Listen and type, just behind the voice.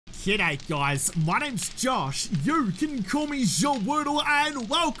G'day guys, my name's Josh, you can call me JaWoodle, and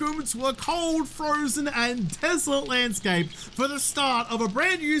welcome to a cold, frozen and desolate landscape for the start of a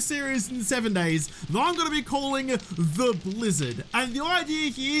brand new series in 7 days that I'm going to be calling The Blizzard. And the idea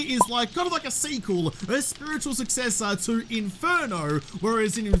here is kind of like a sequel, a spiritual successor to Inferno,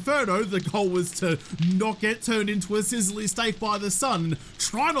 whereas in Inferno the goal was to not get turned into a sizzly steak by the sun,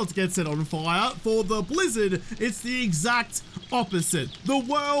 try not to get set on fire. For The Blizzard, it's the exact opposite. The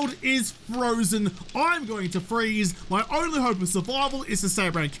world is frozen. I'm going to freeze. My only hope of survival is to stay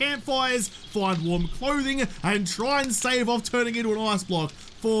around campfires, find warm clothing, and try and stave off turning into an ice block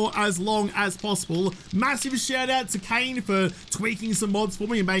for as long as possible. Massive shout out to Kane for tweaking some mods for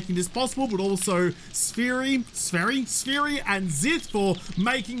me and making this possible, but also Sphery, and Zit for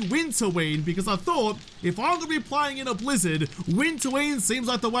making Winterween, because I thought if I'm going to be playing in a blizzard, Winterween seems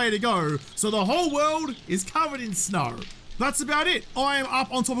like the way to go. So the whole world is covered in snow. That's about it. I am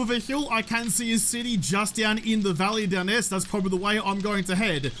up on top of a hill. I can see a city just down in the valley down there, so that's probably the way I'm going to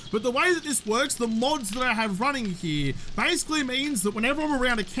head. But the way that this works, the mods that I have running here, basically means that whenever I'm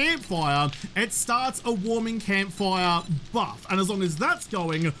around a campfire, it starts a warming campfire buff. And as long as that's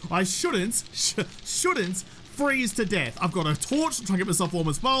going, I shouldn't freeze to death. I've got a torch to try and get myself warm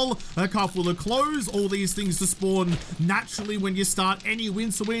as well, a couple of clothes, all these things to spawn naturally when you start any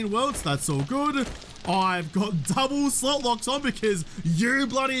Winterween world, so that's all good. I've got double slot locks on because you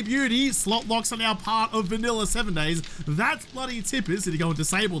bloody beauty, slot locks are now part of vanilla 7 days. That's bloody tippers if you go and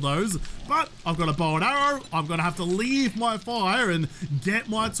disable those. But I've got a bow and arrow. I'm gonna have to leave my fire and get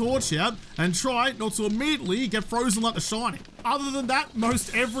my torch out and try not to immediately get frozen like the Shining. Other than that,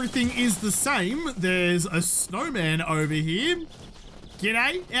 most everything is the same. There's a snowman over here.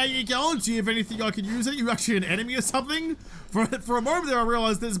 G'day, how you going? Do you have anything I could use? Are you actually an enemy or something? For a moment there, I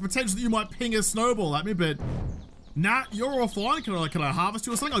realized there's a potential that you might ping a snowball at me, but nah, you're all fine. Can I harvest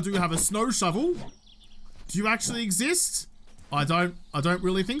you or something? I do have a snow shovel. Do you actually exist? I don't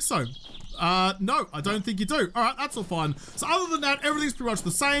really think so. No, I don't think you do. All right, that's all fine. So other than that, everything's pretty much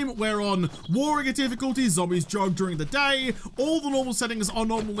the same. We're on warrior difficulty, zombies jog during the day, all the normal settings I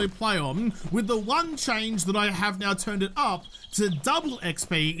normally play on, with the one change that I have now turned it up to double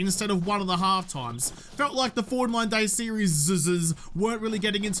XP instead of 1.5 times. Felt like the 49-day series weren't really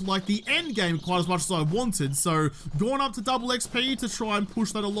getting into the end game quite as much as I wanted, so going up to double XP to try and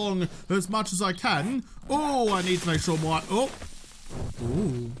push that along as much as I can. Oh, I need to make sure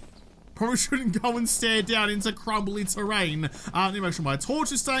ooh. Probably shouldn't go and stare down into crumbly terrain. I need to make sure my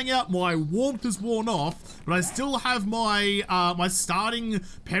torch is staying out, my warmth is worn off, but I still have my my starting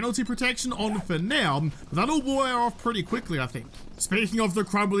penalty protection on for now. But that'll wear off pretty quickly, I think. Speaking of the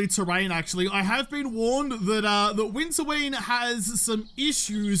crumbly terrain, actually, I have been warned that that Winterween has some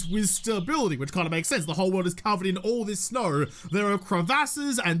issues with stability, which kind of makes sense. The whole world is covered in all this snow. There are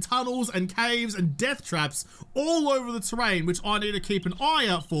crevasses and tunnels and caves and death traps all over the terrain, which I need to keep an eye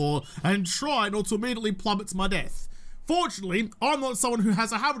out for and try not to immediately plummet to my death. Fortunately, I'm not someone who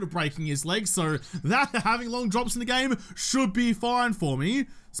has a habit of breaking his legs, so that having long drops in the game should be fine for me.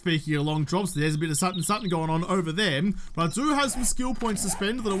 Speaking of long drops, there's a bit of something going on over there, but I do have some skill points to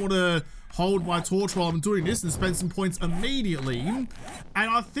spend that I want to hold my torch while I'm doing this and spend some points immediately. And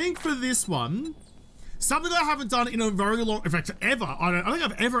I think for this one, something I haven't done in a very long, in fact, ever. I don't think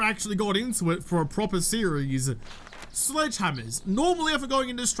I've ever actually got into it for a proper series. Sledgehammers. Normally, if I'm going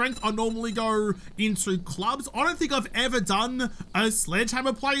into strength, I normally go into clubs. I don't think I've ever done a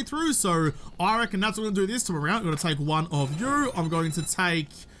sledgehammer playthrough, so I reckon that's what I'm going to do this time around. I'm going to take one of you. I'm going to take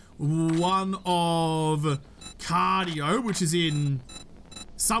one of cardio, which is in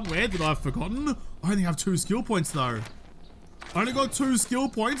somewhere that I've forgotten. I only have 2 skill points, though. I only got 2 skill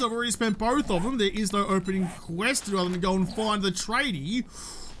points. I've already spent both of them. There is no opening quest rather than go and find the tradie.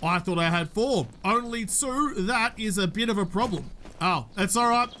 I thought I had 4. Only 2. That is a bit of a problem. Oh, that's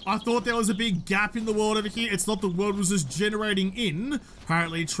alright. I thought there was a big gap in the world over here. It's not, the world was just generating in.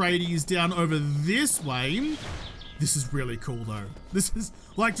 Apparently, tradie is down over this way. This is really cool, though. This is,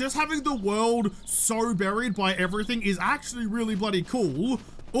 just having the world so buried by everything is actually really bloody cool.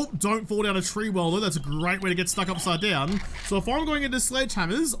 Oh, don't fall down a tree well, though. That's a great way to get stuck upside down. So if I'm going into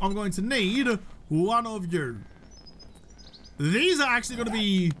sledgehammers, I'm going to need one of you. These are actually going to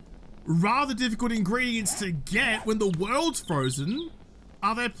be rather difficult ingredients to get when the world's frozen.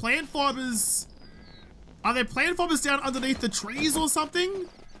 Are there plant fibers? Are there plant fibers down underneath the trees or something?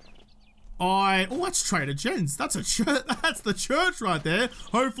 Oh, that's Trader Jen's. That's a church. That's the church right there.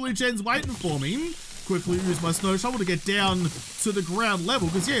 Hopefully Jen's waiting for me. Quickly use my snow shovel to get down to the ground level.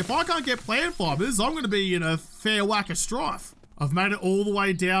 Because yeah, if I can't get plant fibers, I'm going to be in a fair whack of strife. I've made it all the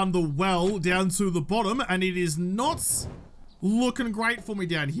way down the well, down to the bottom, and it is not looking great for me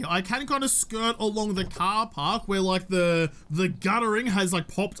down here. I can kind of skirt along the car park where like the guttering has like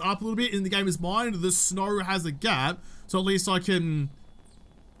popped up a little bit in the game is mine. The snow has a gap, so at least I can...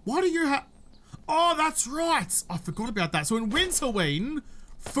 Why do you have... Oh, that's right. I forgot about that. So in WINTERWEEN,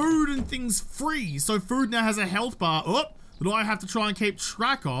 food and things freeze. So food now has a health bar up that I have to try and keep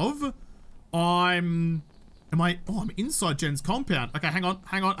track of. I'm inside Jen's compound. Okay, hang on.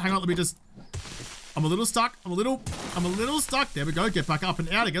 Let me just... I'm a little stuck. I'm a little stuck. There we go. Get back up and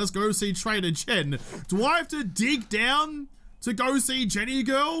out again. Let's go see Trader Jen. Do I have to dig down to go see Jenny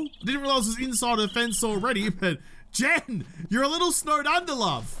girl? I didn't realize it was inside a fence already, but Jen, you're a little snowed under,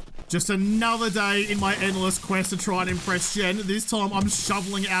 love. Just another day in my endless quest to try and impress Jen. This time I'm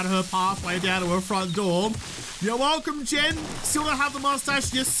shoveling out her pathway down to her front door. You're welcome, Jen. Still don't have the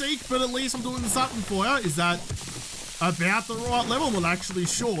mustache you seek, but at least I'm doing something for you. Is that about the right level? I'm not actually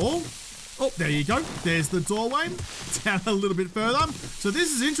sure. Oh, there you go. There's the doorway. Down a little bit further. So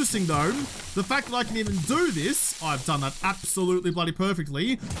this is interesting though. The fact that I can even do this, I've done that absolutely bloody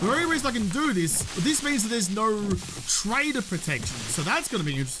perfectly. The only reason I can do this means that there's no trader protection. So that's going to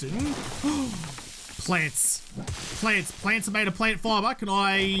be interesting. Plants are made of plant fiber. Can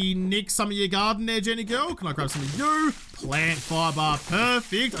I nick some of your garden there, Jenny girl? Can I grab some of you? Plant fiber,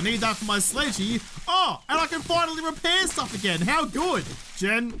 perfect. I need that for my sledgy. Oh, and I can finally repair stuff again. How good.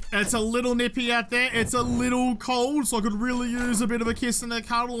 Jen, it's a little nippy out there. It's a little cold, so I could really use a bit of a kiss and a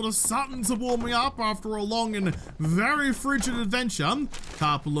cuddle or something to warm me up after a long and very frigid adventure.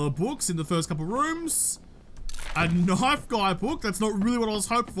 Couple of books in the first couple of rooms. A knife guy book. That's not really what I was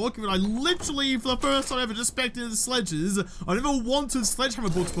hoping for, given I literally, for the first time ever, just spectated sledges. I never wanted sledgehammer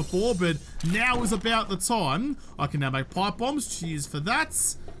books before, but now is about the time. I can now make pipe bombs. Cheers for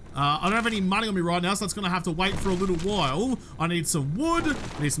that. I don't have any money on me right now, so that's going to have to wait for a little while. I need some wood.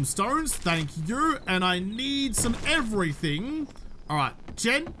 I need some stones. Thank you. And I need some everything. All right,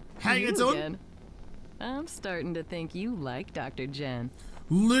 Jen, how you doing? Again. I'm starting to think you like Dr. Jen.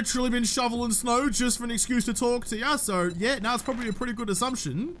 Literally been shoveling snow just for an excuse to talk to you, so yeah, now it's probably a pretty good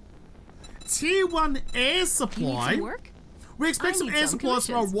assumption. Tier 1 air supply. You need some work? We expect some air supplies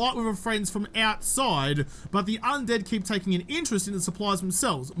from our White River friends from outside, but the undead keep taking an interest in the supplies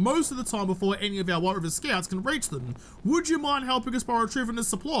themselves, most of the time before any of our White River scouts can reach them. Would you mind helping us by retrieving the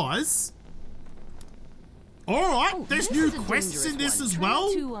supplies? Alright, there's new quests in this as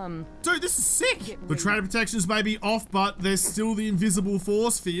well. Dude, this is sick. The trader protections may be off, but there's still the invisible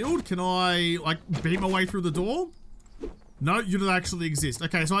force field. Can I, like, beat my way through the door? No, you don't actually exist.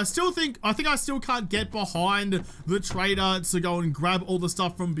 Okay, so I think I still can't get behind the trader to go and grab all the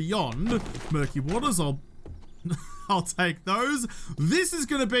stuff from beyond. Murky waters, I'll take those. This is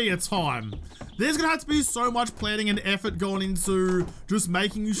going to be a time. There's going to have to be so much planning and effort going into just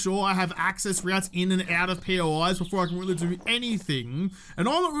making sure I have access routes in and out of POIs before I can really do anything. And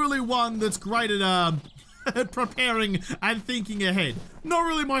I'm not really one that's great at preparing and thinking ahead. Not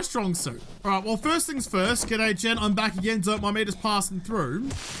really my strong suit. Alright, well, first things first. G'day, Jen. I'm back again. Don't mind me just passing through.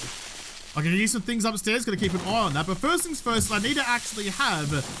 I'm going to use some things upstairs, going to keep an eye on that. But first things first, I need to actually have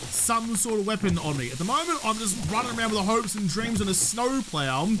some sort of weapon on me. At the moment, I'm just running around with the hopes and dreams and a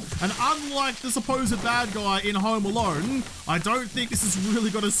snowplow. And unlike the supposed bad guy in Home Alone, I don't think this is really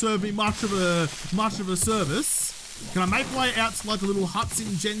going to serve me much of a service. Can I make my way out to like the little huts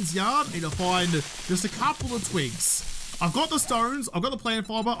in Jen's yard? I need to find just a couple of twigs. I've got the stones, I've got the plant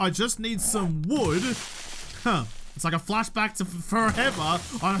fiber, I just need some wood. Huh. It's like a flashback to forever.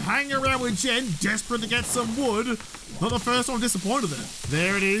 I'm hanging around with Jen, desperate to get some wood. Not the first time I'm disappointed there.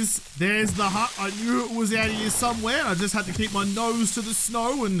 There it is. There's the hut. I knew it was out here somewhere. I just had to keep my nose to the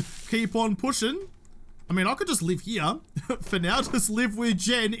snow and keep on pushing. I mean, I could just live here for now. Just live with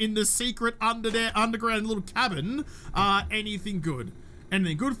Jen in the secret underground little cabin. Anything good?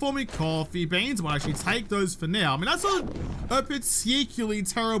 Anything good for me? Coffee beans. I'll actually take those for now. I mean, that's a particularly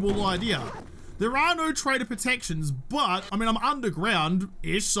terrible idea. There are no trader protections, but, I mean, I'm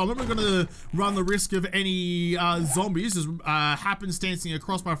underground-ish, so I'm not going to run the risk of any zombies just happenstancing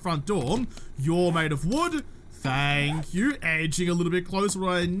across my front door. You're made of wood. Thank you. Edging a little bit closer to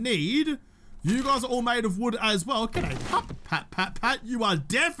what I need. You guys are all made of wood as well. G'day, pup. Pat, pat, pat. You are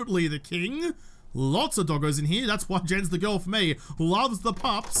definitely the king. Lots of doggos in here. That's why Jen's the girl for me. Loves the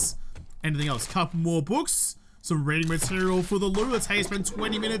pups. Anything else? Couple more books. Some reading material for the loo. That's how you spend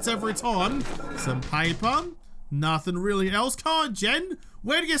 20 minutes every time. Some paper. Nothing really else. Come on, Jen.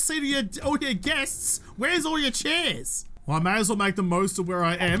 Where do you seat all your guests? Where's all your chairs? Well, I may as well make the most of where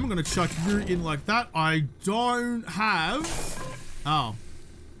I am. I'm going to chuck you in like that. I don't have... Oh.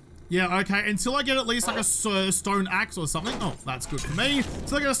 Yeah, okay, until I get at least like a stone axe or something. Oh, that's good for me.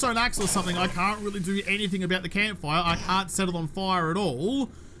 Until I get a stone axe or something, I can't really do anything about the campfire. I can't set it on fire at all.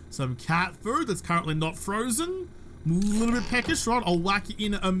 Some cat food that's currently not frozen. A little bit peckish, right? I'll whack it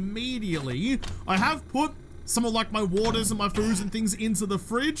in immediately. I have put some of like my waters and my foods and things into the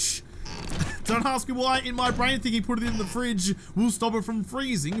fridge. Don't ask me why in my brain thinking put it in the fridge will stop it from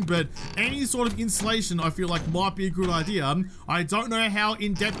freezing, but any sort of insulation I feel like might be a good idea. I don't know how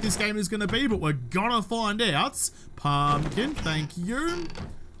in-depth this game is going to be, but we're gonna find out. Pumpkin, thank you.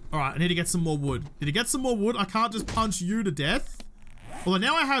 Alright, I need to get some more wood. Need to get some more wood. I can't just punch you to death. Although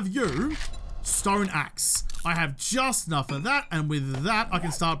now I have you. Stone axe. I have just enough of that, and with that I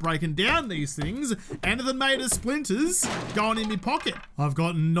can start breaking down these things, and they're made of splinters going in my pocket. I've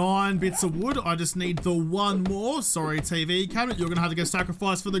got 9 bits of wood. I just need the 1 more. Sorry, TV cabinet, you're gonna have to get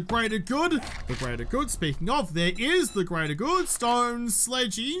sacrificed for the greater good. The greater good, speaking of, there is the greater good. Stone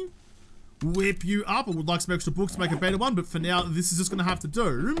sledgy. Whip you up. I would like some extra books to make a better one, but for now this is just gonna have to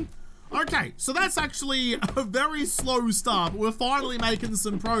do. Okay, so that's actually a very slow start, but we're finally making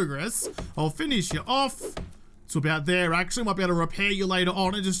some progress. I'll finish you off to about there, actually. Might be able to repair you later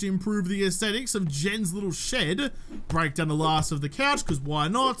on and just improve the aesthetics of Jen's little shed. Break down the last of the couch, because why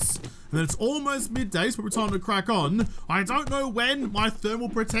not? And then it's almost midday, so it's time to crack on. I don't know when my thermal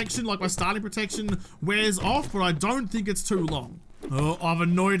protection, like my starting protection, wears off, but I don't think it's too long. Oh, I've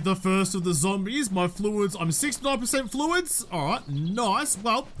annoyed the first of the zombies. My fluids, I'm 69% fluids. All right, nice.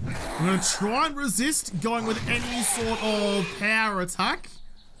 Well, I'm gonna try and resist going with any sort of power attack.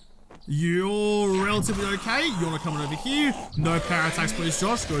 You're relatively okay. You're not coming over here. No power attacks, please,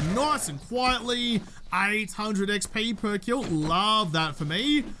 Josh. Go nice and quietly. 800 XP per kill. Love that for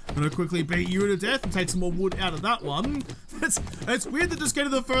me. I'm gonna quickly beat you to death and take some more wood out of that one. It's weird that just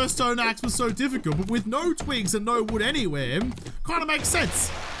getting the first stone axe was so difficult, but with no twigs and no wood anywhere, kind of makes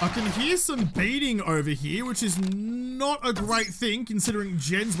sense. I can hear some beating over here, which is not a great thing considering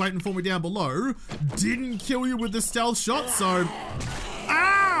Jen's waiting for me down below. Didn't kill you with the stealth shot, so...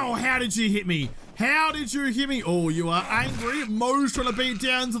 Ow! How did you hit me? How did you hit me? Oh, you are angry. Mo's trying to beat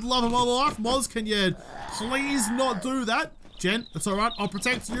down to the love of my life. Moz, can you please not do that? Jen, that's alright. I'll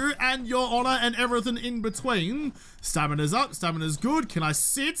protect you and your honor and everything in between. Stamina's up. Stamina's good. Can I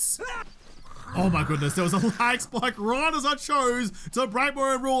sit? Oh my goodness. There was a lag spike right as I chose to break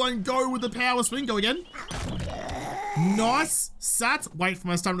my own rule and go with the power swing. Go again. Nice. Sat. Wait for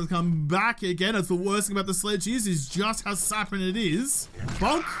my stamina to come back again. That's the worst thing about the sledge is just how sapping it is.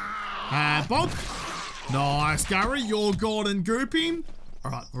 Bonk. And bonk. Nice, Gary. You're gone and goopy.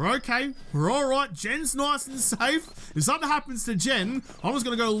 Alright, we're okay. We're alright. Jen's nice and safe. If something happens to Jen, I'm just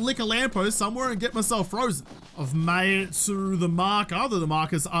gonna go lick a lamppost somewhere and get myself frozen. I've made it to the marker. The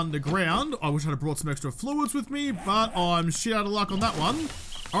marker's underground. I wish I had brought some extra fluids with me, but I'm shit out of luck on that one.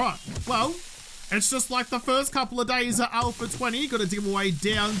 Alright, well, it's just like the first couple of days at Alpha 20. Gotta dig my way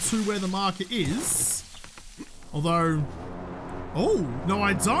down to where the marker is. Although... Oh, no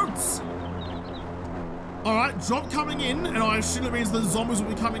I don't. Alright, drop coming in, and I assume it means the zombies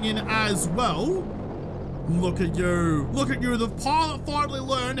will be coming in as well. Look at you. Look at you. The pilot finally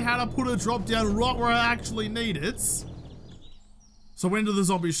learned how to put a drop down right where I actually need it. So when do the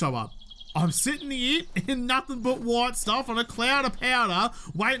zombies show up? I'm sitting here in nothing but white stuff on a cloud of powder,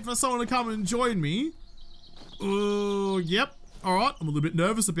 waiting for someone to come and join me. Yep. Alright, I'm a little bit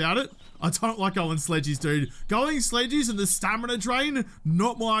nervous about it. I don't like going sledgies, dude. Going sledgies and the stamina drain,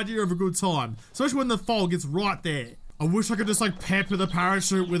 not my idea of a good time. Especially when the fog gets right there. I wish I could just like pepper the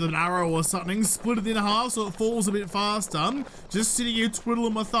parachute with an arrow or something, split it in half so it falls a bit faster. Just sitting here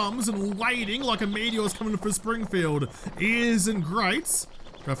twiddling my thumbs and waiting like a meteor's coming for Springfield isn't great.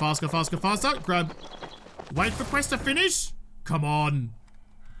 Go fast, go fast, go faster. Grab. Wait for quest to finish. Come on.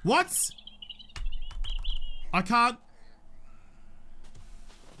 What? I can't.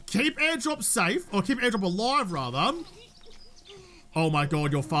 Keep airdrop safe, or keep airdrop alive rather. Oh my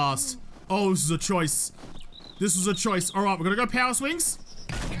god, you're fast. Oh, this is a choice. This was a choice. Alright, we're gonna go power swings.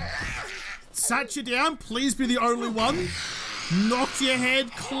 Sat you down, please be the only one. Knocked your head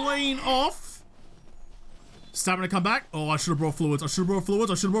clean off. Stamina come back. Oh, I should have brought fluids. I should have brought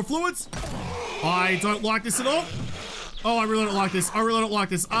fluids. I should have brought fluids. I don't like this at all. Oh, I really don't like this. I really don't like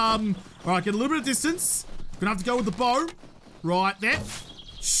this. Alright, get a little bit of distance. Gonna have to go with the bow. Right there.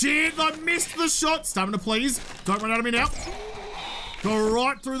 Shit, I missed the shot. Stamina, please. Don't run out of me now. Go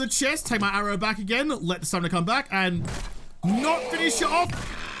right through the chest. Take my arrow back again. Let the stamina come back and not finish it off.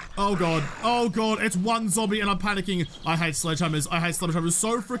 Oh, God. Oh, God. It's one zombie and I'm panicking. I hate sledgehammers. I hate sledgehammers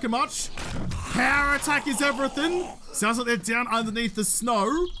so freaking much. Power attack is everything. Sounds like they're down underneath the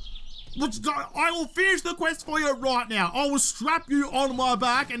snow. I will finish the quest for you right now. I will strap you on my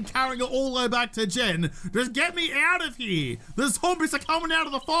back and carry it all the way back to Jen. Just get me out of here. The zombies are coming out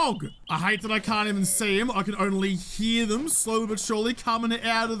of the fog. I hate that I can't even see them. I can only hear them slowly but surely coming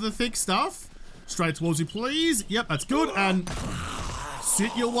out of the thick stuff. Straight towards you, please. Yep, that's good. And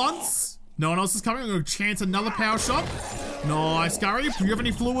sit you once. No one else is coming. I'm going to chance another power shot. Nice, Gary. Do you have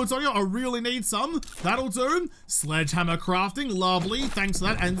any fluids on you? I really need some. That'll do. Sledgehammer crafting. Lovely. Thanks for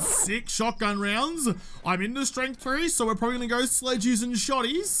that. And 6 shotgun rounds. I'm into strength 3, so we're probably going to go sledges and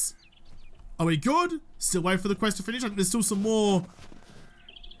shotties. Are we good? Still wait for the quest to finish. I think there's still some more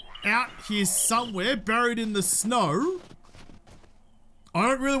out here somewhere, buried in the snow. I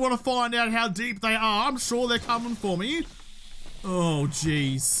don't really want to find out how deep they are. I'm sure they're coming for me. Oh,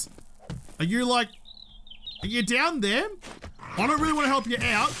 jeez. Are you like... Are you down there? I don't really want to help you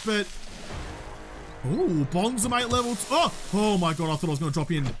out, but... Ooh, Bonzamate level... Oh my god, I thought I was going to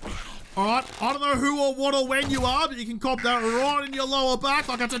drop in. Alright, I don't know who or what or when you are, but you can cop that right in your lower back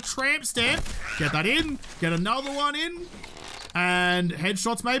like it's a tramp stamp. Get that in. Get another one in. And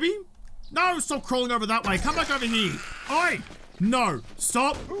headshots maybe? No, stop crawling over that way. Come back over here. Oi! No.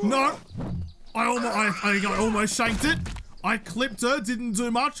 Stop. No. I think I almost shanked it. I clipped her, didn't do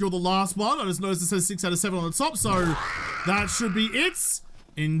much. You're the last one. I just noticed it says 6 out of 7 on the top, so that should be it.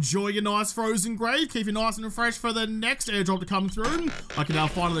 Enjoy your nice frozen grave. Keep you nice and fresh for the next airdrop to come through. I can now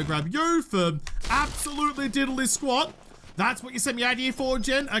finally grab you for absolutely diddly squat. That's what you sent me out here for,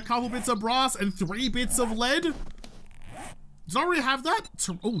 Jen. A couple bits of brass and 3 bits of lead. Did I already have that?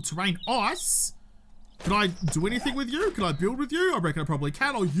 Terrain ice. Can I do anything with you? Can I build with you? I reckon I probably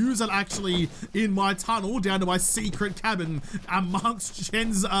can. I'll use it actually in my tunnel down to my secret cabin amongst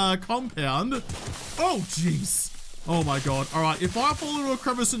Jen's compound. Oh, jeez. Oh my god. Alright, if I fall into a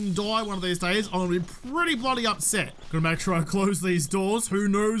crevice and die one of these days, I'm gonna be pretty bloody upset. Gonna make sure I close these doors. Who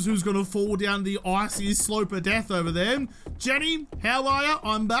knows who's gonna fall down the icy slope of death over there. Jenny, how are you?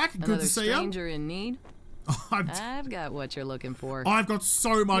 I'm back. Good to see you. Another stranger in need? I've got what you're looking for. I've got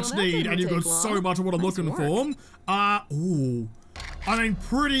so much need, and you've got so much of what I'm looking for. Ooh. I mean,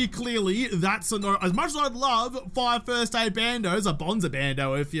 pretty clearly, that's a no. As much as I'd love 5 first aid bandos, a bonza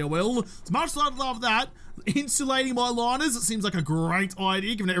bando, if you will, as much as I'd love that, insulating my liners, it seems like a great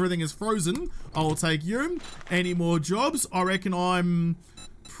idea, given that everything is frozen. I'll take you. Any more jobs? I reckon I'm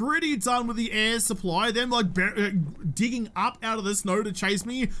pretty done with the air supply. Them like digging up out of the snow to chase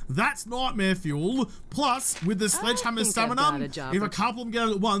me, that's nightmare fuel. Plus, with the sledgehammer stamina, if a couple of them get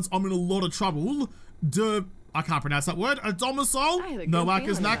out at once, I'm in a lot of trouble. I can't pronounce that word. A domicile? No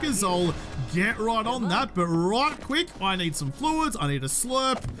whackers knackers. I'll get right on that, but right quick, I need some fluids. I need a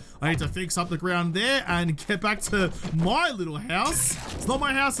slurp. I need to fix up the ground there and get back to my little house. It's not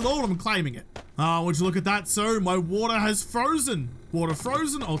my house at all. I'm claiming it. Would you look at that? So my water has frozen. Water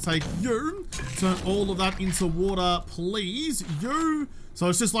frozen. I'll take you. Turn all of that into water, please. You. So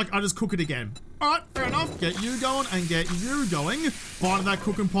it's just like I just cook it again. Alright, fair enough. Get you going and get you going. Finding that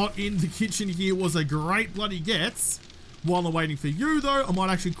cooking pot in the kitchen here was a great bloody get. While I'm waiting for you though, I might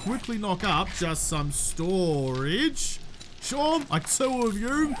actually quickly knock up just some storage. Sure, like 2 of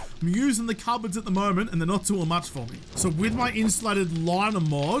you. I'm using the cupboards at the moment and they're not doing much for me. So with my insulated liner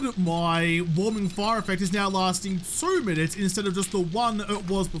mod, my warming fire effect is now lasting 2 minutes instead of just the 1 it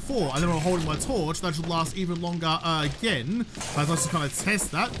was before. And then I'm holding my torch, that should last even longer again. But let's just kind of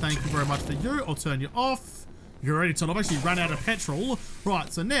test that. Thank you very much for you. I'll turn you off. You're already turned off. Actually ran out of petrol.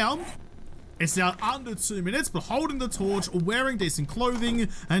 Right, so now it's now under 2 minutes, but holding the torch, wearing decent clothing,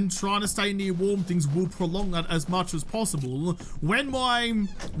 and trying to stay near warm things will prolong that as much as possible. When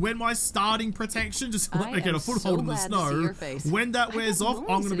my starting protection, just let me get a foothold in the snow, when that wears off,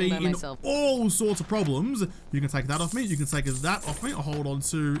 I'm going to be in all sorts of problems. You can take that off me. You can take that off me. I'll hold on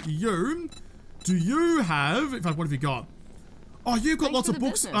to you. Do you have, in fact, what have you got? Oh, you've got lots of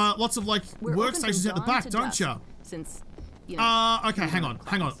books, lots of like workstations at the back, don't you? Since okay, hang on.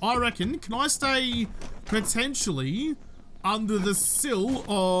 I reckon, can I stay potentially under the sill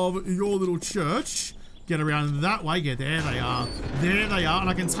of your little church? Get around that way. Yeah, there they are. There they are. And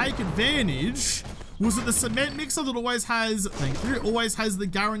I can take advantage. Was it the cement mixer that always has, thank you, always has the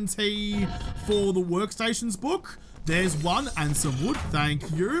guarantee for the workstations book? There's one and some wood,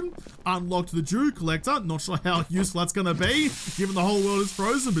 thank you. Unlocked the Dew Collector, not sure how useful that's gonna be, given the whole world is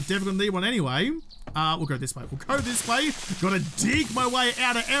frozen, but definitely need one anyway. We'll go this way, Gotta dig my way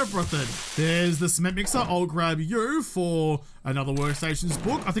out of everything. There's the cement mixer, I'll grab you for another workstations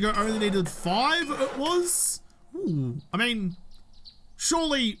book. I think I only needed 5, it was. Ooh, I mean,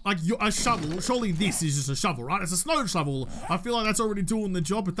 surely, like, a shovel, surely this is just a shovel, right? It's a snow shovel. I feel like that's already doing the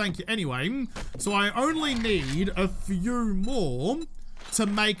job, but thank you anyway. So I only need a few more. to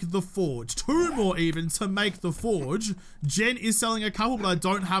make the forge. 2 more even to make the forge. Jen is selling a couple, but I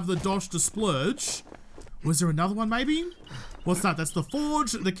don't have the dosh to splurge. Was there another one maybe? What's that? That's the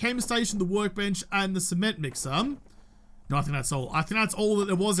forge, the chem station, the workbench, and the cement mixer. No, I think that's all. I think that's all that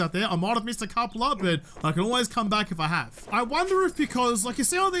there was out there. I might have missed a couple up, but I can always come back if I have. I wonder if because, like, you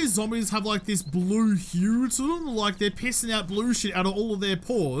see how these zombies have, like, this blue hue to them? Like, they're pissing out blue shit out of all of their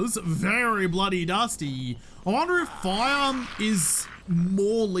pores. Very bloody dusty. I wonder if fire is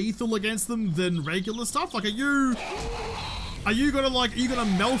more lethal against them than regular stuff. Like, are you gonna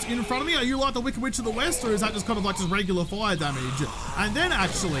melt in front of me? Are you like the Wicked Witch of the West, or is that just kind of like just regular fire damage? And then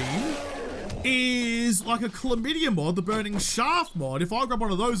actually is like a chlamydia mod, the burning shaft mod. If I grab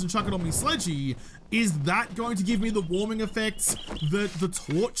one of those and chuck it on me sledgy, is that going to give me the warming effects that the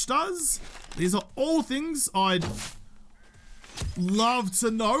torch does? These are all things I'd love to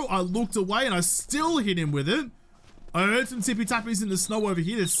know. I looked away and I still hit him with it. I heard some tippy tappies in the snow over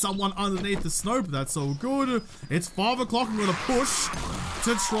here. There's someone underneath the snow, but that's all good. It's 5 o'clock. I'm gonna push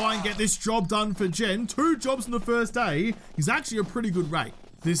to try and get this job done for Jen. 2 jobs in the first day is actually a pretty good rate.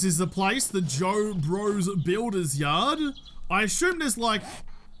 This is the place, the Joe Bros Builder's Yard. I assume there's like,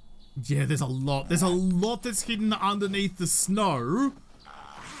 yeah, there's a lot. There's a lot that's hidden underneath the snow.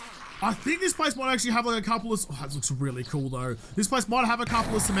 I think this place might actually have like a couple of, oh, that looks really cool though. This place might have a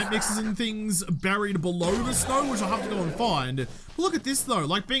couple of cement mixers and things buried below the snow, which I'll have to go and find. But look at this though,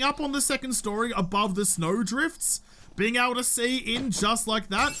 like being up on the 2nd story above the snow drifts, being able to see in just like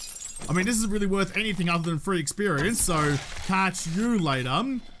that. I mean, this is really worth anything other than free experience, so catch you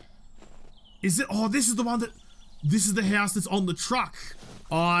later. Is it? Oh, this is the one that, this is the house that's on the truck.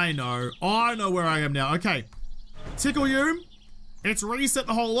 I know where I am now. Okay, tickle you. It's reset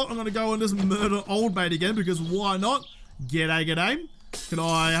the whole lot. I'm gonna go and just murder old mate again because why not? G'day, g'day. Can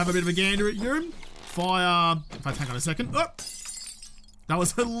I have a bit of a gander at you? Fire, if I hang on a second. Oh, that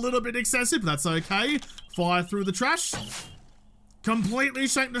was a little bit excessive, but that's okay. Fire through the trash. Completely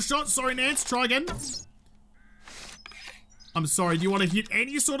shanked the shot. Sorry, Nance. Try again. I'm sorry. Do you want to hit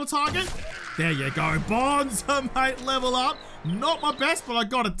any sort of target? There you go. Bonds, mate. Level up. Not my best, but I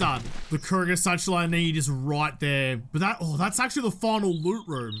got it done. The courier satchel I need is right there. But that, oh, that's actually the final loot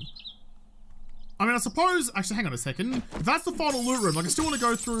room. I mean, I suppose, actually, hang on a second. If that's the final loot room, like, I still want to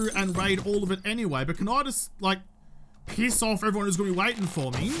go through and raid all of it anyway, but can I just, like, piss off everyone who's going to be waiting for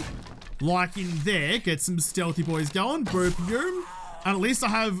me? Like in there, get some stealthy boys going, boop you. And at least I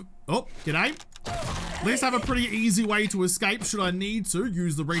have, oh, g'day. At least I have a pretty easy way to escape should I need to.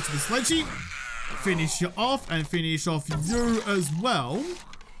 Use the reach of the sledgy. Finish you off and finish off you as well.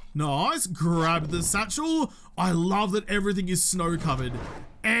 Nice, grab the satchel. I love that everything is snow covered.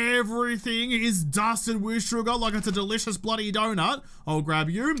 Everything is dusted with sugar like it's a delicious bloody donut. I'll grab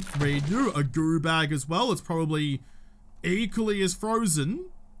you, read you, a goo bag as well. It's probably equally as frozen.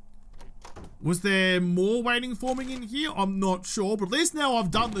 Was there more waiting for me in here? I'm not sure, but at least now I've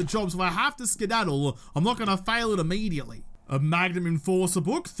done the job, so if I have to skedaddle, I'm not gonna fail it immediately. A Magnum Enforcer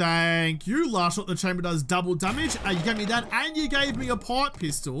book, thank you. Last shot in the chamber does double damage. You gave me that, and you gave me a pipe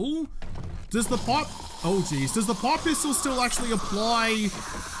pistol. Does the pipe, oh geez, does the pipe pistol still actually apply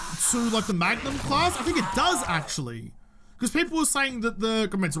to like the Magnum class? I think it does actually. Because people were saying that the,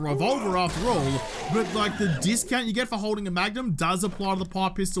 I mean, it's a revolver after all, but like the discount you get for holding a Magnum does apply to the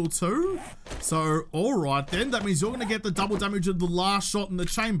pipe pistol too. So, all right then, that means you're gonna get the double damage of the last shot in the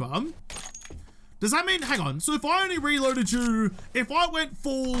chamber. Does that mean, hang on, so if I only reloaded you, if I went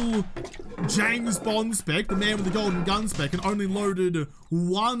full James Bond spec, the man with the golden gun spec, and only loaded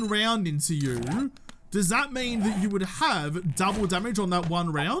 1 round into you, does that mean that you would have double damage on that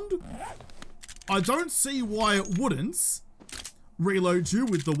 1 round? I don't see why it wouldn't. Reload you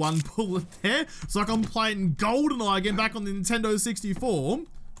with the 1 bullet there. It's like I'm playing GoldenEye again back on the Nintendo 64.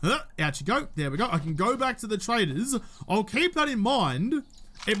 Out you go. There we go. I can go back to the traders. I'll keep that in mind.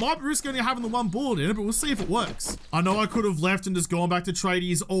 It might be risky only having the 1 bullet in it, but we'll see if it works. I know I could have left and just gone back to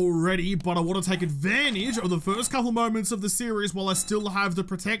tradies already, but I want to take advantage of the first couple moments of the series while I still have the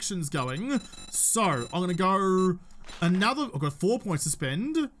protections going. So, I'm going to go another, I've got 4 points to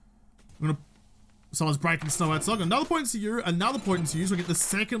spend. I'm going to, someone's breaking snow outside. Another point to you, another point to you, so I get the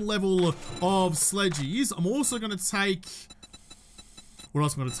 2nd level of sledgies. I'm also going to take, what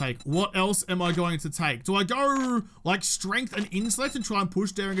else am I going to take? What else am I going to take? Do I go like strength and intellect and try and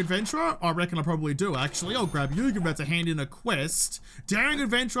push daring adventurer? I reckon I probably do actually. I'll grab you, you're about to hand in a quest. Daring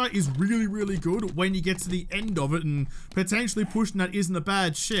adventurer is really, really good when you get to the end of it, and potentially pushing that isn't a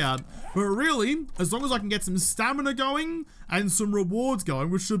bad shout. But really, as long as I can get some stamina going and some rewards going,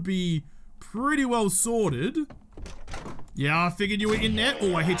 which should be pretty well sorted. Yeah, I figured you were in there.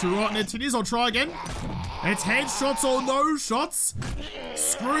 Oh, I hit you right in there, titties. I'll try again. It's headshots or no shots.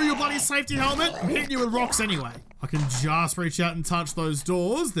 Screw your bloody safety helmet. I'm hitting you with rocks anyway. I can just reach out and touch those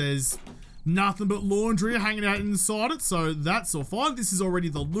doors. There's nothing but laundry hanging out inside it, so that's all fine. This is already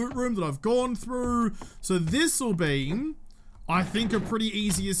the loot room that I've gone through. So this will be, I think, a pretty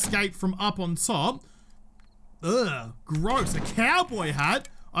easy escape from up on top. Ugh, gross. A cowboy hat?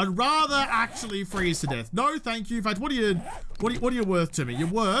 I'd rather actually freeze to death. No, thank you. In fact, what are you worth to me? You're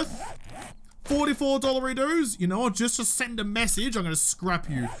worth $44 dues. You know what? Just to send a message, I'm gonna scrap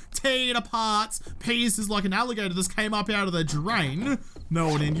you. Tear it apart. Pieces like an alligator just came up out of the drain. No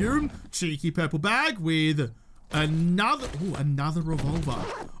one in you. Cheeky purple bag with another revolver.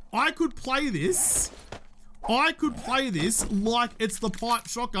 I could play this like it's the pipe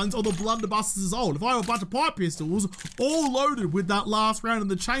shotguns or the blunderbusters old. If I have a bunch of pipe pistols all loaded with that last round in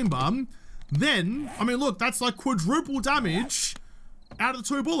the chamber, then, I mean, look, that's like quadruple damage out of the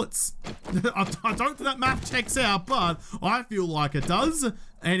 2 bullets. I don't think that math checks out, but I feel like it does.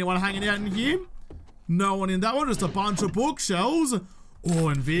 Anyone hanging out in here? No one in that one, just a bunch of bookshelves. Oh,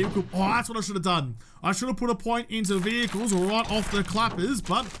 and vehicle. Oh, that's what I should have done. I should have put a point into vehicles right off the clappers,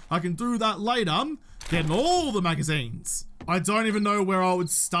 but I can do that later. Getting all the magazines. I don't even know where I would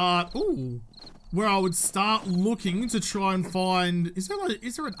start. Ooh. Where I would start looking to try and find, is there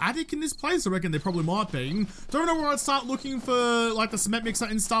an attic in this place? I reckon there probably might be. Don't know where I'd start looking for like the cement mixer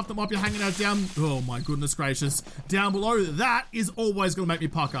and stuff that might be hanging out down, oh my goodness gracious, down below. That is always gonna make me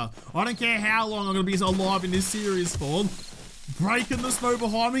pucker. I don't care how long I'm gonna be alive in this series for. Breaking the snow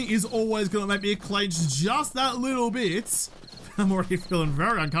behind me is always gonna make me clench just that little bit. I'm already feeling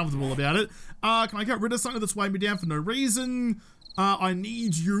very uncomfortable about it. Can I get rid of something that's weighing me down for no reason? I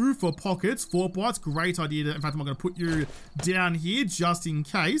need you for pockets. 4 bites, great idea. In fact, I'm going to put you down here just in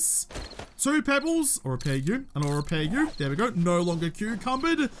case. 2 pebbles, I'll repair you, and I'll repair you. There we go, no longer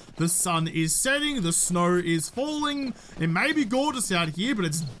cucumbered. The sun is setting, the snow is falling. It may be gorgeous out here, but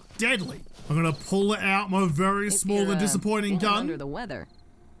it's deadly. I'm going to pull out my very small and disappointing gun. Under the weather,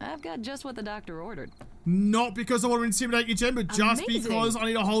 I've got just what the doctor ordered. Not because I want to intimidate you, Jen, but just because I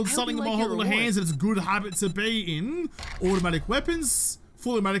need to hold something in my hot little hands that it's a good habit to be in. Automatic weapons.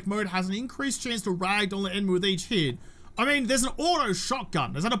 Full automatic mode has an increased chance to ragdoll an enemy with each hit. I mean, there's an auto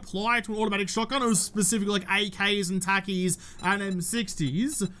shotgun. Does that apply to an automatic shotgun or specifically like AKs and tackies and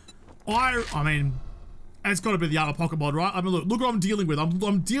M60s? I mean, it's got to be the other pocket mod, right? I mean, look what I'm dealing with.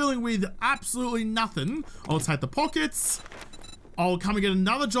 I'm dealing with absolutely nothing. I'll take the pockets. I'll come and get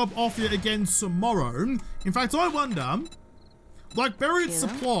another job off you again tomorrow. In fact, I wonder, like buried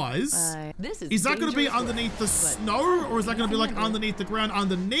supplies, is that going to be underneath the snow or is that going to be like underneath the ground,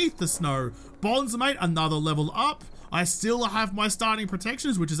 underneath the snow? Bonds, mate, another level up. I still have my starting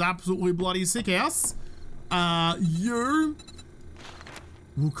protections, which is absolutely bloody sick house. Will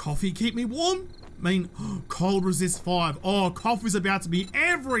coffee keep me warm? I mean, cold resist 5. Oh, coffee's about to be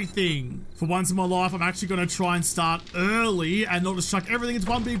everything. For once in my life, I'm actually going to try and start early and not just chuck everything into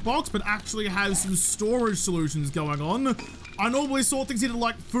one big box, but actually have some storage solutions going on. I normally sort things into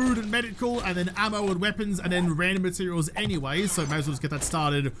like food and medical and then ammo and weapons and then random materials anyway, so may as well just get that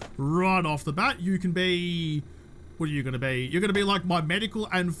started right off the bat. You can be... What are you going to be? You're going to be like my medical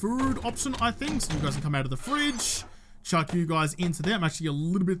and food option, I think, so you guys can come out of the fridge. Chuck you guys into there. I'm actually a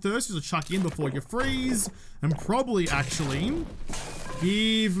little bit thirsty, so chuck in before you freeze. And probably actually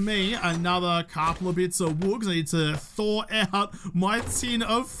give me another couple of bits of wood because I need to thaw out my tin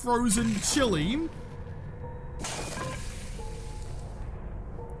of frozen chili.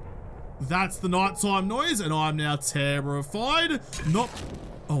 That's the nighttime noise, and I'm now terrified.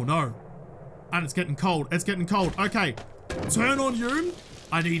 Oh no. And it's getting cold. It's getting cold. Okay. Turn on you.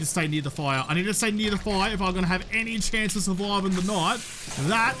 I need to stay near the fire. I need to stay near the fire if I'm going to have any chance of surviving the night.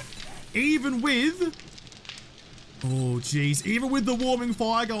 That, even with... Oh, jeez. Even with the warming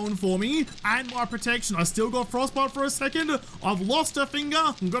fire going for me and my protection, I still got frostbite for a second. I've lost a finger.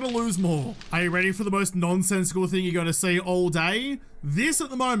 I'm going to lose more. Are you ready for the most nonsensical thing you're going to see all day? This at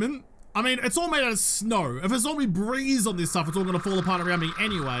the moment... I mean, it's all made out of snow. If a zombie breathes on this stuff, it's all going to fall apart around me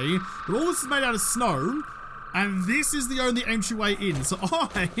anyway. But all this is made out of snow. And this is the only entryway in. So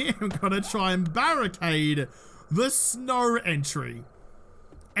I am going to try and barricade the snow entry.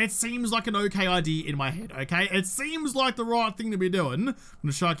 It seems like an okay idea in my head, okay? It seems like the right thing to be doing. I'm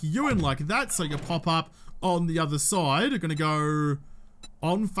going to chuck you in like that so you pop up on the other side. I'm going to go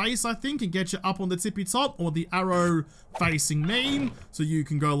on face, I think, and get you up on the tippy top, or the arrow facing me. So you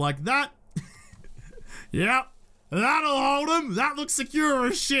can go like that. Yep, that'll hold him. That looks secure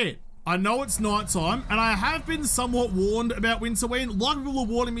as shit. I know it's nighttime, and I have been somewhat warned about Winterween. A lot of people are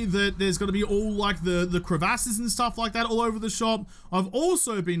warning me that there's going to be all like the crevasses and stuff like that all over the shop. I've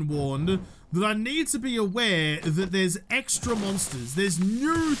also been warned that I need to be aware that there's extra monsters. There's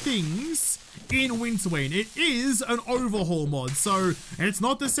new things in Winterween. It is an overhaul mod, so it's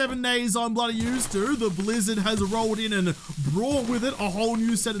not the 7 days I'm bloody used to. The blizzard has rolled in and brought with it a whole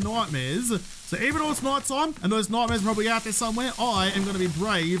new set of nightmares. So even though it's nighttime and those nightmares are probably out there somewhere, I am going to be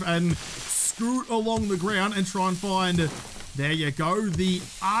brave and scoot along the ground and try and find, there you go, the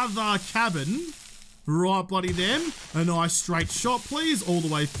other cabin. Right bloody them. A nice straight shot, please, all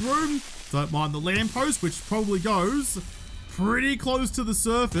the way through. Don't mind the lamppost, which probably goes pretty close to the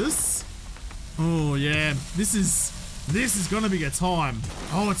surface. Oh yeah, this is gonna be a time.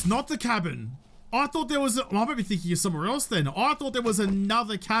 Oh, it's not the cabin. I thought there was I might be thinking of somewhere else then. I thought there was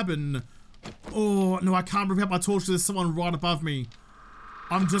another cabin. Oh no, I can't bring out my torch. There's someone right above me.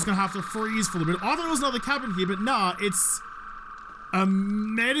 I'm just gonna have to freeze for a little bit. I thought there was another cabin here, but nah, it's a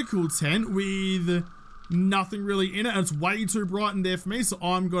medical tent with nothing really in it, and it's way too bright in there for me, so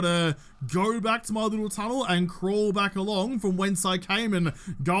I'm gonna go back to my little tunnel and crawl back along from whence I came and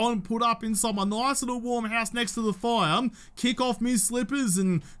go and put up inside my nice little warm house next to the fire, kick off me slippers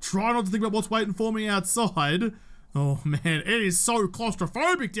and try not to think about what's waiting for me outside. Oh man, it is so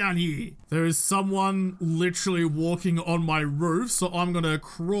claustrophobic down here. There is someone literally walking on my roof, so I'm gonna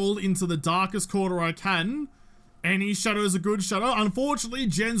crawl into the darkest corner I can. Any shadow is a good shadow. Unfortunately,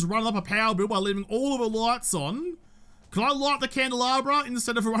 Jen's run up a power bill by leaving all of her lights on. Can I light the candelabra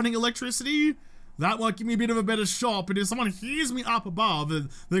instead of running electricity? That might give me a bit of a better shot, but if someone hears me up above,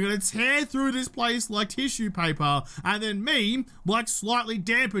 they're gonna tear through this place like tissue paper, and then me, like slightly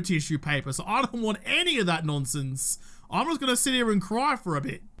damper tissue paper, so I don't want any of that nonsense. I'm just gonna sit here and cry for a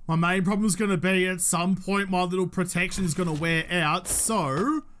bit. My main problem is gonna be at some point my little protection is gonna wear out,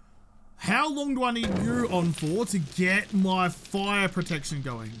 so how long do I need you on for to get my fire protection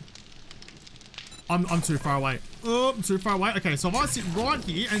going? I'm too far away. Oh, I'm too far away. Okay, so if I sit right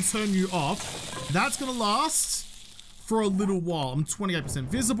here and turn you off, that's gonna last for a little while. I'm 28%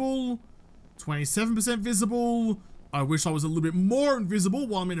 visible, 27% visible. I wish I was a little bit more invisible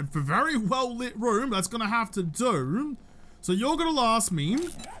while I'm in a very well lit room. That's gonna have to do. So you're gonna last me.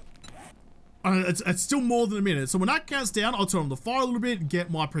 It's still more than a minute. So when that counts down, I'll turn on the fire a little bit, get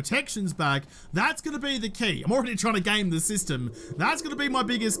my protections back. That's going to be the key. I'm already trying to game the system. That's going to be my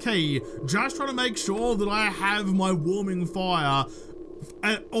biggest key. Just trying to make sure that I have my warming fire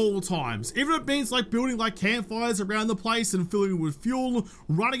at all times. Even if it means like building like campfires around the place and filling it with fuel,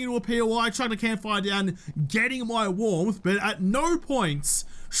 running into a POI, chucking a campfire down, getting my warmth, but at no point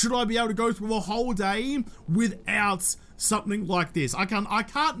should I be able to go through a whole day without something like this. I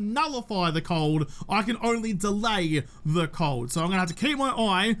can't nullify the cold, I can only delay the cold. So I'm gonna have to keep my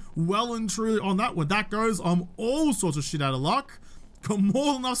eye well and truly on that. When that goes, I'm all sorts of shit out of luck. Got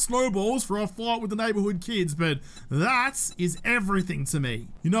more than enough snowballs for a fight with the neighborhood kids, but that is everything to me.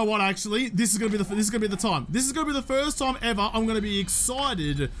 You know what, actually? This is gonna be the time. This is gonna be the first time ever I'm gonna be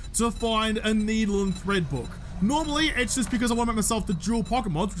excited to find a needle and thread book. Normally, it's just because I want to make myself the dual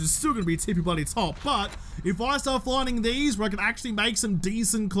pocket mods, which is still going to be tippy bloody top, but if I start finding these where I can actually make some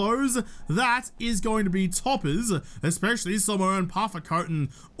decent clothes, that is going to be toppers, especially some own puffer coat and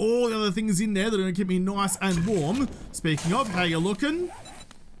all the other things in there that are going to keep me nice and warm. Speaking of, how you looking?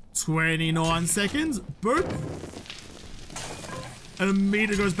 29 seconds. Boop. And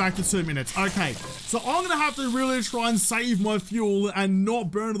immediately goes back to 2 minutes. Okay, so I'm gonna have to really try and save my fuel and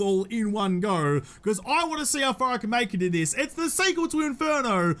not burn it all in one go, because I want to see how far I can make it in this. It's the sequel to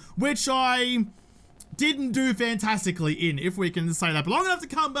Inferno, which I didn't do fantastically in, if we can say that. But I'm gonna have to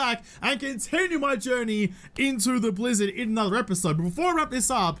come back and continue my journey into the blizzard in another episode. But before I wrap this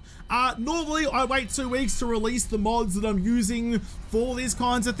up, normally I wait 2 weeks to release the mods that I'm using for these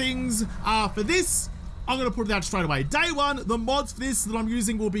kinds of things. For this, I'm going to put it out straight away. Day one, the mods for this that I'm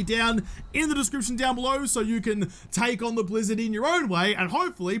using will be down in the description down below, so you can take on the blizzard in your own way and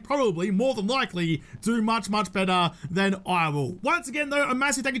hopefully, probably, more than likely, do much, much better than I will. Once again, though, a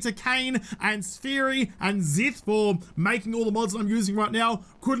massive thank you to Kane and Sphery and Zith for making all the mods that I'm using right now.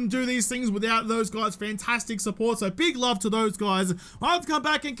 Couldn't do these things without those guys' fantastic support, so big love to those guys. I'll have to come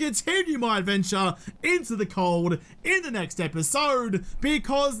back and continue my adventure into the cold in the next episode,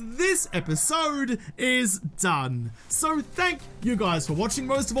 because this episode is done. So thank you guys for watching.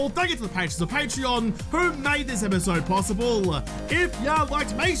 Most of all, thank you to the patrons of Patreon who made this episode possible. If you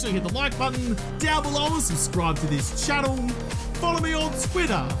liked, make sure you hit the like button down below, subscribe to this channel, follow me on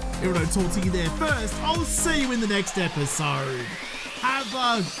Twitter. If I don't talk to you there first, I'll see you in the next episode. Have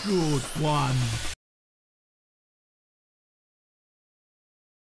a good one.